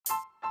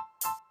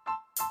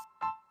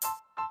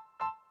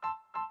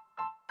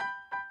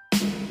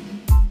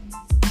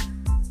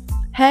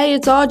Hey,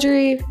 it's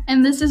Audrey.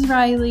 And this is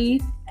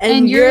Riley.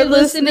 And you're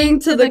listening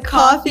to the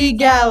Coffee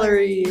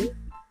Gallery.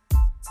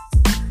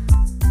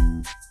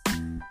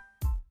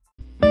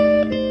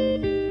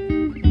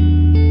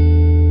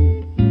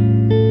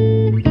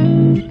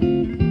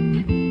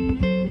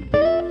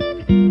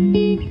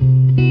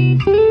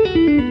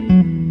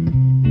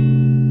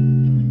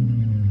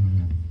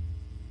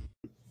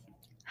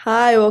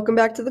 Hi, welcome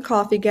back to the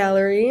Coffee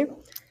Gallery.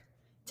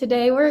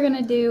 Today we're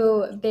going to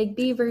do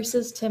Biggby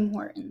versus Tim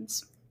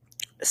Hortons.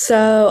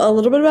 So, a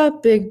little bit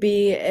about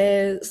Biggby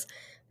is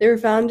they were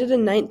founded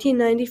in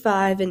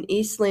 1995 in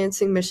East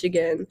Lansing,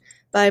 Michigan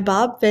by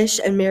Bob Fish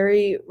and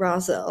Mary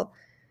Rosell.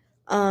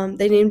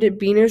 They named it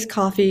Beaner's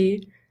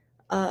Coffee,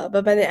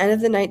 but by the end of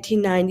the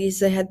 1990s,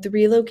 they had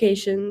 3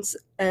 locations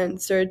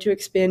and started to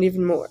expand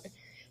even more.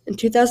 In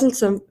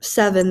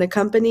 2007, the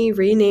company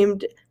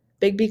renamed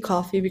Biggby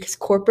Coffee because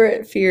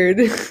corporate feared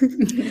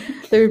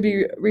there would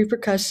be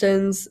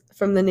repercussions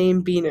from the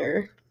name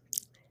Beaner.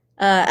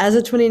 As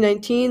of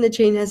 2019, the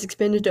chain has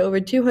expanded to over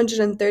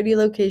 230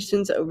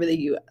 locations over the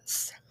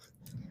U.S.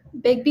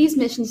 Biggby's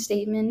mission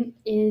statement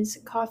is,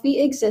 "Coffee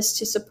exists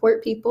to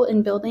support people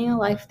in building a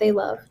life they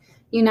love.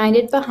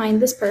 United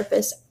behind this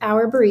purpose,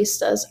 our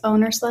baristas,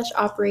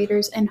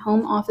 owners/operators, and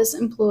home office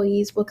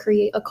employees will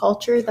create a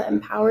culture that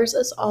empowers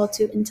us all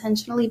to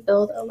intentionally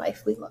build a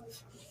life we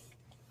love."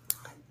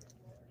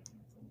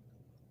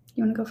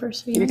 You want to go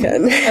first? You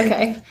can.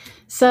 Okay.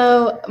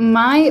 So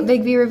my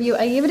Biggby review,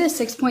 I gave it a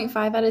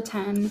 6.5 out of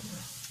 10.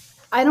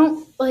 I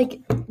don't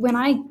when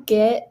I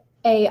get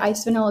a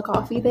iced vanilla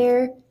coffee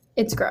there,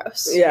 it's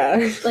gross. Yeah.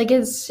 It's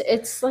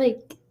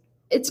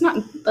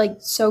not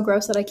so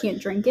gross that I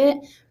can't drink it,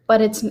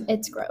 but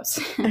it's gross.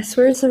 I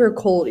swear it's never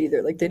cold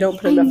either. They don't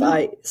put enough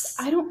ice.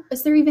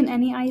 Is there even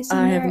any ice in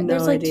there? I have no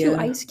there's idea. 2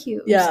 ice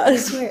cubes. Yeah. I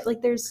swear,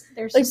 there's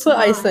put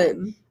ice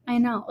in. I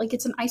know,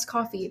 it's an iced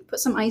coffee. Put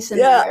some ice in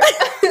there.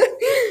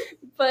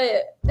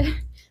 But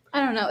I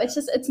don't know.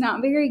 It's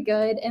not very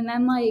good. And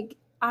then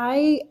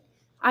I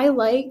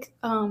like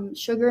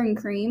sugar and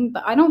cream,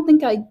 but I don't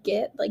think I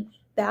get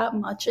that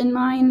much in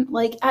mine.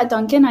 At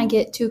Dunkin', I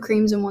get 2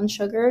 creams and 1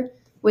 sugar,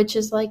 which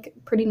is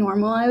pretty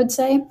normal, I would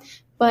say.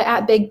 But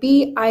at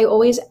Biggby, I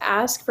always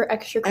ask for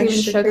extra cream and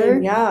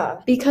sugar. Yeah.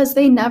 Because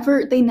they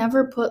never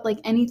put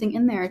anything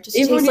in there. It just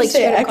even tastes when you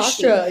say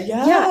extra, coffee.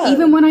 yeah. Yeah,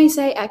 even when I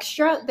say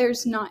extra,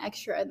 there's not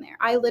extra in there.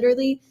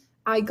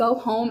 I go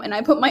home and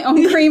I put my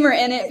own creamer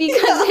in it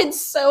because it's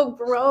so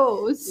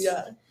gross.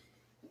 Yeah.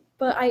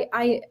 But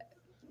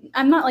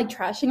I'm not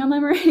trashing on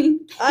them or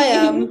anything. I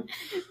am.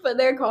 But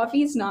their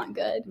coffee's not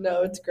good.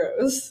 No, it's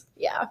gross.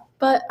 Yeah.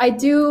 But I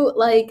do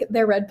like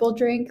their Red Bull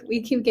drink.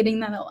 We keep getting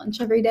that at lunch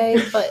every day,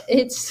 but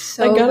it's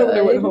so good. I got it when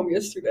I went home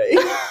yesterday.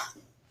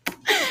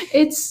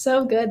 It's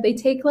so good. They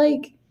take I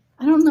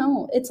don't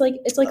know. It's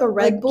like a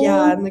Red Bull.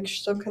 Yeah, and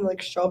some kind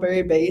of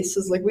strawberry base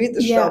is we eat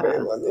the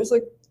strawberry one. There's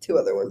 2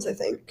 other ones, I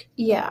think.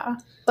 Yeah.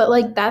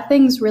 But that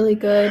thing's really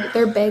good.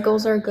 Their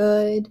bagels are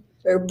good.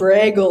 They're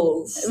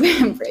Bragels.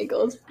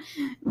 Bragels.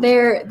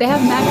 They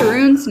have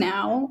macaroons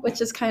now, which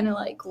is kind of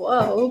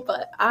whoa.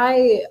 But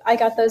I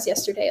got those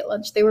yesterday at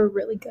lunch. They were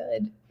really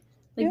good.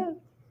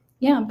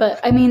 Yeah.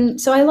 But I mean,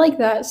 so I like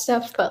that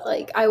stuff. But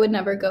I would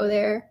never go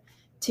there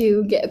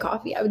to get a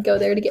coffee. I would go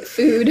there to get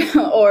food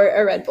or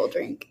a Red Bull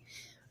drink.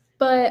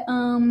 But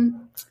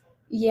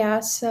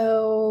yeah.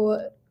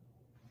 So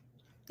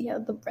yeah,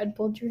 the Red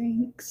Bull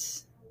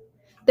drinks.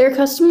 Their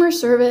customer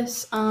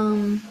service.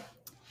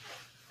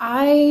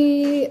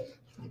 I've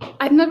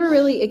never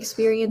really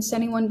experienced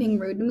anyone being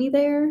rude to me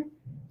there.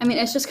 I mean,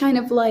 it's just kind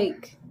of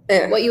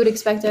what you would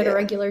expect at a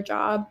regular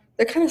job.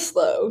 They're kind of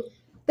slow.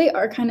 They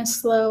are kind of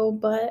slow,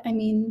 but I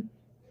mean,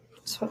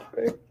 it's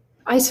whatever.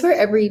 I swear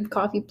every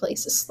coffee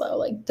place is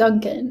slow.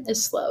 Dunkin'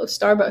 is slow.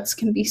 Starbucks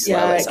can be slow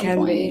at some points. Yeah, it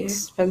can be.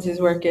 Depends who's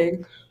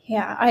working.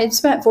 Yeah, I had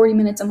spent 40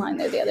 minutes in line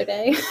there the other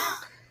day.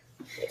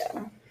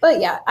 Yeah.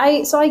 But yeah,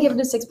 I give it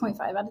a 6.5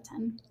 out of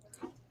 10.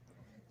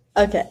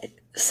 Okay,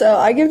 so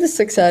I give it a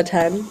 6 out of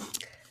 10.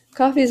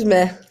 Coffee's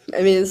meh.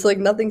 I mean, it's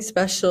nothing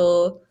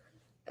special.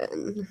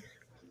 And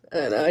I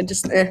don't know, I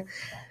just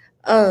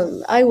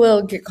I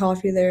will get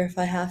coffee there if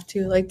I have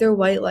to. Their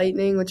White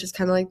Lightning, which is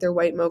kind of their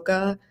white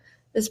mocha,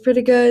 is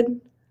pretty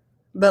good.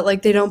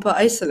 But they don't put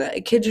ice in it. I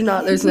kid you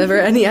not, there's never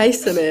any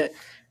ice in it.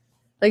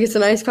 It's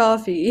an iced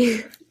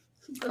coffee.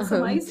 Put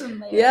some ice in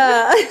there.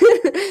 Yeah.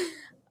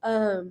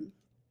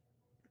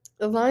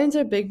 The lines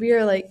at Biggby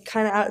are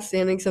kind of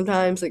outstanding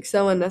sometimes,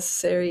 so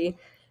unnecessary,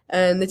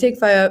 and they take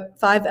five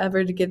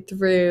ever to get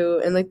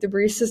through, and the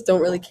baristas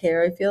don't really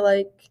care. I feel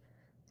they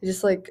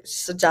just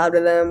it's a job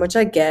to them, which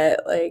I get.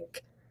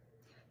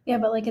 Yeah,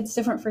 but it's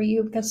different for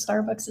you because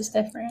Starbucks is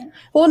different.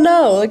 Well,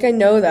 no, I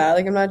know that.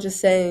 I'm not just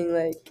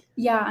saying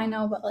Yeah, I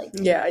know, but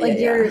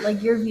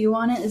your view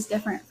on it is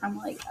different from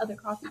other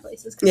coffee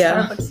places because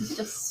Starbucks is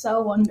just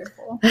so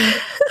wonderful.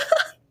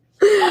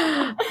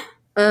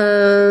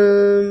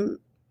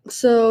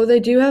 So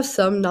they do have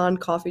some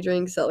non-coffee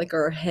drinks that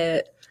are a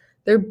hit.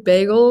 They're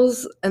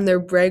bagels and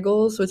they're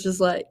Bragels, which is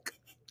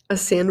a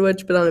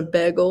sandwich but on a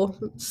bagel.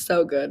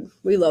 So good.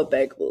 We love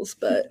bagels,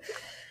 but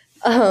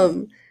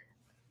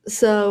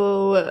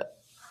so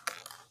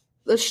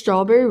the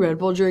strawberry Red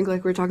Bull drink,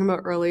 like we were talking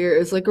about earlier,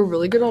 is like a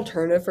really good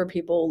alternative for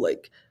people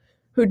like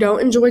who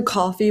don't enjoy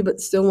coffee but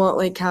still want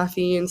like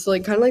caffeine. So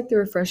like kind of like the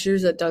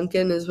refreshers at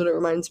Dunkin' is what it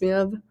reminds me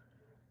of.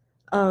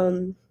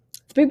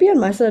 Biggby on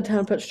my side of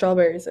town put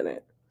strawberries in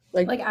it.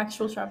 Like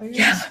actual strawberries?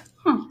 Yeah.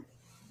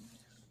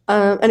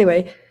 Huh.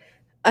 Anyway,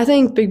 I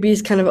think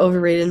Biggby's kind of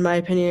overrated in my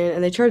opinion,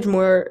 and they charge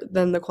more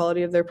than the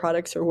quality of their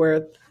products are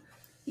worth.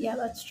 Yeah,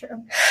 that's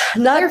true.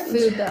 Not Their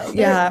food though.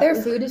 Yeah. Their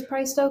food is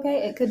priced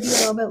okay. It could be a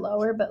little bit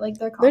lower, but like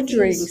their coffee. Their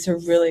drinks are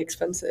really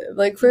expensive.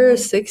 Like for a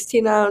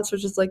 16 ounce,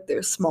 which is like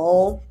they're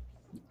small,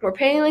 we're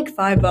paying like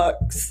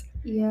 $5.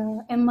 Yeah,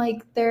 and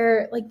like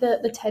they're like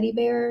the teddy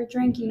bear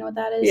drink, you know what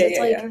that is? Yeah, it's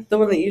yeah, like yeah. The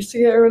one that you used to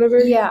get or whatever.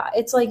 Yeah,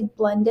 it's like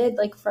blended,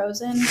 like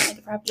frozen, like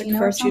a frappuccino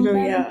or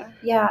something.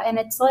 Yeah, and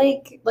it's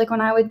like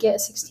when I would get a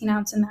 16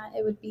 ounce in that,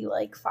 it would be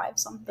like 5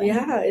 something.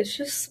 Yeah, it's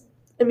just,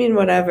 I mean,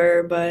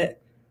 whatever,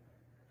 but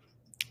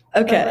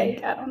okay.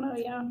 But, like, I don't know,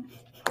 yeah.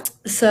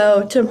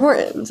 So Tim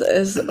Hortons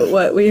is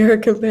what we are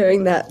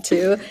comparing that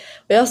to.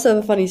 We also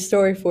have a funny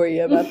story for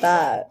you about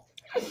that.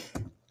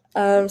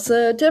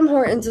 So Tim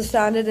Hortons was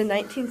founded in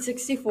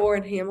 1964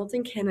 in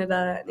Hamilton,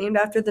 Canada, named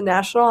after the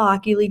National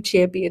Hockey League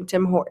champion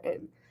Tim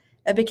Horton.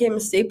 It became a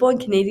staple in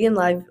Canadian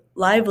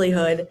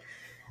livelihood.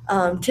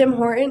 Tim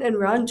Horton and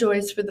Ron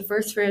Joyce were the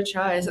first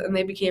franchise, and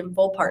they became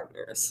full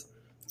partners.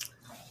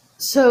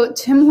 So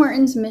Tim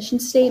Hortons' mission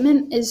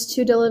statement is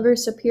to deliver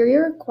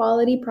superior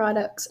quality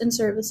products and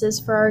services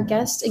for our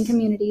guests and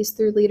communities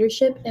through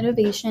leadership,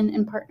 innovation,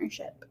 and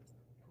partnership.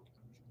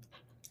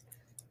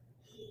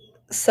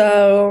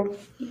 So,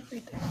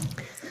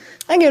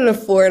 I give it a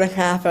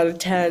 4.5 out of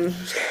 10.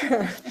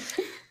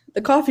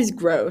 The coffee's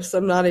gross.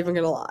 I'm not even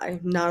gonna lie.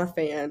 Not a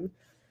fan.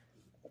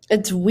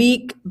 It's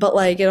weak, but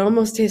like it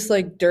almost tastes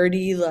like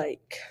dirty,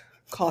 like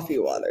coffee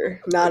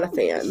water. Not a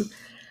fan.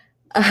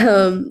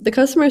 The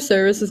customer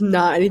service is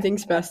not anything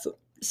special.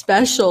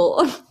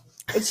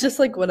 It's just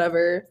like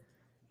whatever.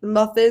 The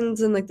muffins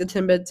and like the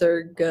Timbits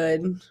are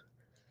good.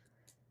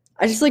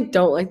 I just like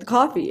don't like the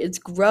coffee. It's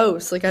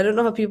gross. Like I don't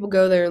know how people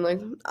go there and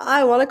like,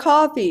 I want a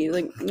coffee.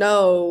 Like,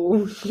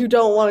 no, you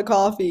don't want a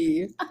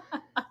coffee.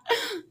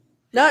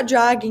 Not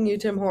dragging you,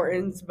 Tim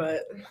Hortons,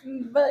 but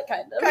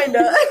kind of.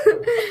 Kinda.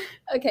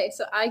 Okay,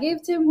 so I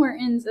gave Tim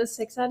Hortons a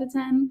 6 out of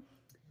 10.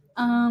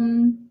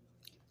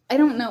 I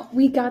don't know.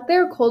 We got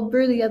their cold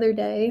brew the other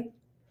day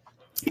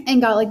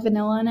and got like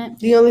vanilla in it.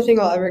 The only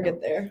thing I'll ever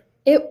get there.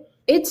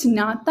 It's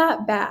not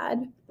that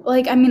bad.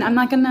 Like, I mean, I'm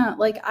not gonna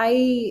like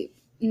I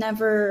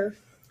never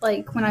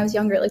like when I was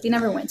younger, like we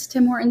never went to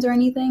Tim Hortons or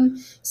anything.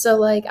 So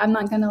like I'm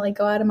not gonna like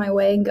go out of my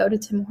way and go to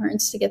Tim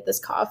Hortons to get this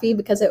coffee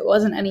because it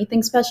wasn't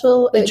anything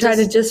special. We tried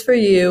it just for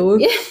you.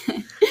 Yeah.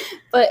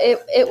 But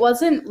it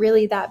wasn't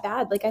really that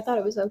bad. Like I thought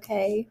it was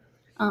okay.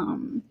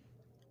 And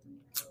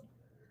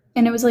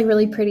it was like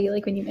really pretty,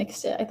 like when you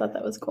mixed it. I thought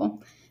that was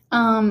cool.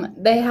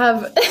 They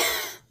have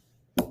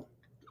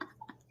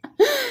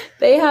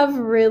they have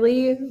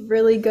really,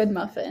 really good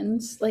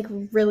muffins. Like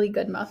really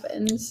good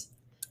muffins.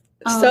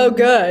 So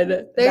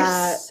good.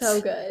 They're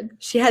so good.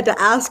 She had to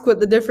ask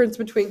what the difference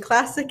between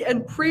classic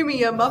and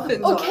premium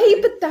muffins are. Okay,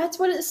 but that's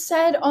what it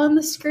said on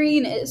the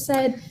screen. It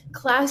said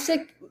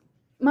classic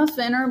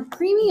muffin or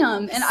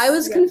premium, and I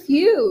was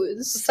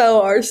confused.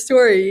 So our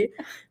story,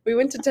 we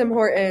went to Tim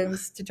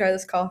Hortons to try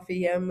this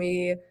coffee, and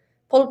we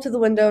pulled up to the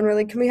window and we're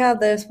like, can we have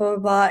this, blah, blah,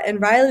 blah. And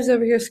Riley's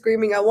over here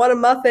screaming, I want a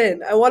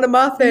muffin. I want a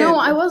muffin. No,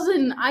 I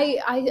wasn't.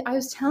 I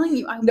was telling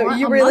you, I want a muffin.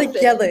 No, you were like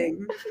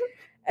yelling.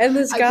 And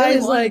this guy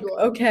is like,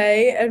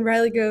 okay. And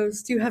Riley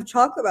goes, do you have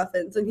chocolate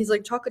muffins? And he's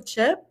like, chocolate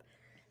chip?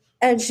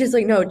 And she's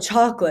like, no,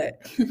 chocolate.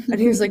 And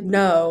he was like,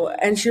 no.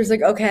 And she was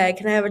like, okay,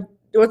 can I have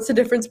what's the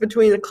difference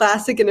between a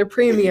classic and a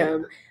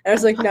premium? And I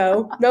was like,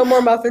 no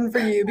more muffin for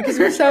you, because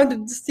we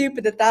sounded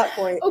stupid at that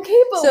point.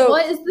 Okay, but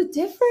what is the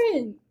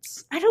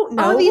difference? I don't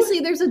know.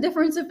 Obviously, there's a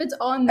difference if it's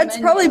on the It's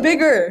menu. Probably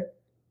bigger.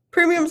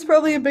 Premium's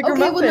probably a bigger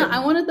muffin. Okay, well, no,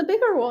 I wanted the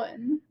bigger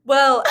one.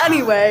 Well,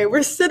 anyway,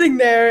 we're sitting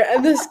there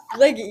and this,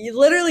 like,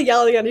 literally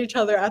yelling at each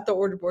other at the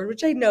order board,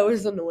 which I know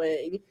is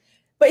annoying.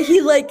 But he,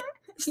 like,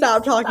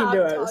 stopped talking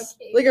to us.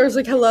 Like, I was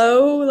like,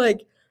 hello?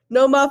 Like,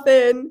 no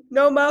muffin,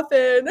 no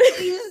muffin.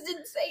 He just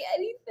didn't say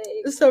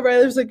anything. So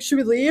Riley was like, should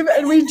we leave?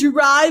 And we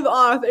drive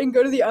off and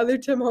go to the other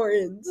Tim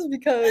Hortons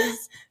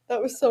because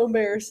that was so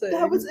embarrassing.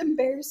 That was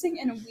embarrassing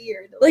and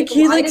weird. Like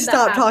he like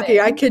stopped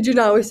talking. I kid you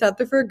not. We sat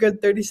there for a good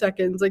 30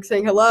 seconds, like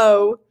saying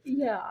hello.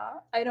 Yeah,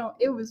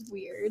 it was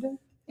weird.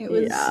 It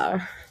was.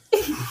 Yeah.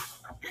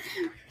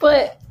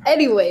 But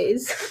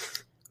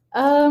anyways,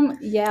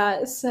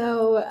 yeah,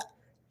 so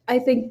I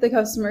think the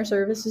customer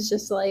service is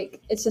just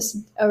like, it's just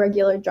a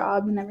regular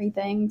job and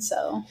everything.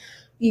 So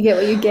you get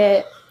what you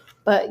get.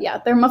 But yeah,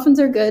 their muffins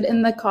are good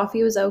and the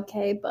coffee was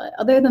okay. But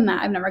other than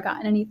that, I've never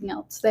gotten anything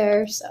else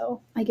there.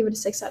 So I give it a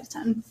 6 out of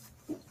 10.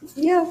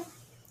 Yeah.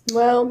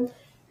 Well,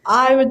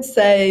 I would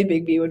say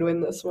Biggby would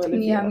win this one.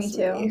 If yeah, you me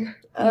too. Me. Me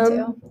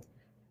too.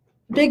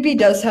 Biggby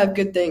does have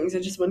good things. I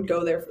just wouldn't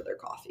go there for their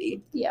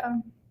coffee. Yeah.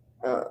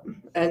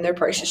 And their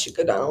prices should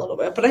go down a little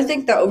bit. But I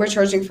think that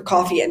overcharging for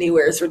coffee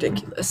anywhere is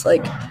ridiculous.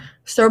 Like,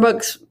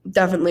 Starbucks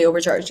definitely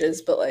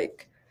overcharges, but,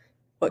 like,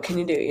 what can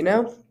you do, you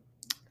know?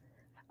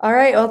 All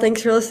right, well,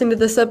 thanks for listening to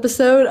this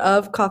episode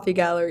of Coffee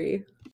Gallery.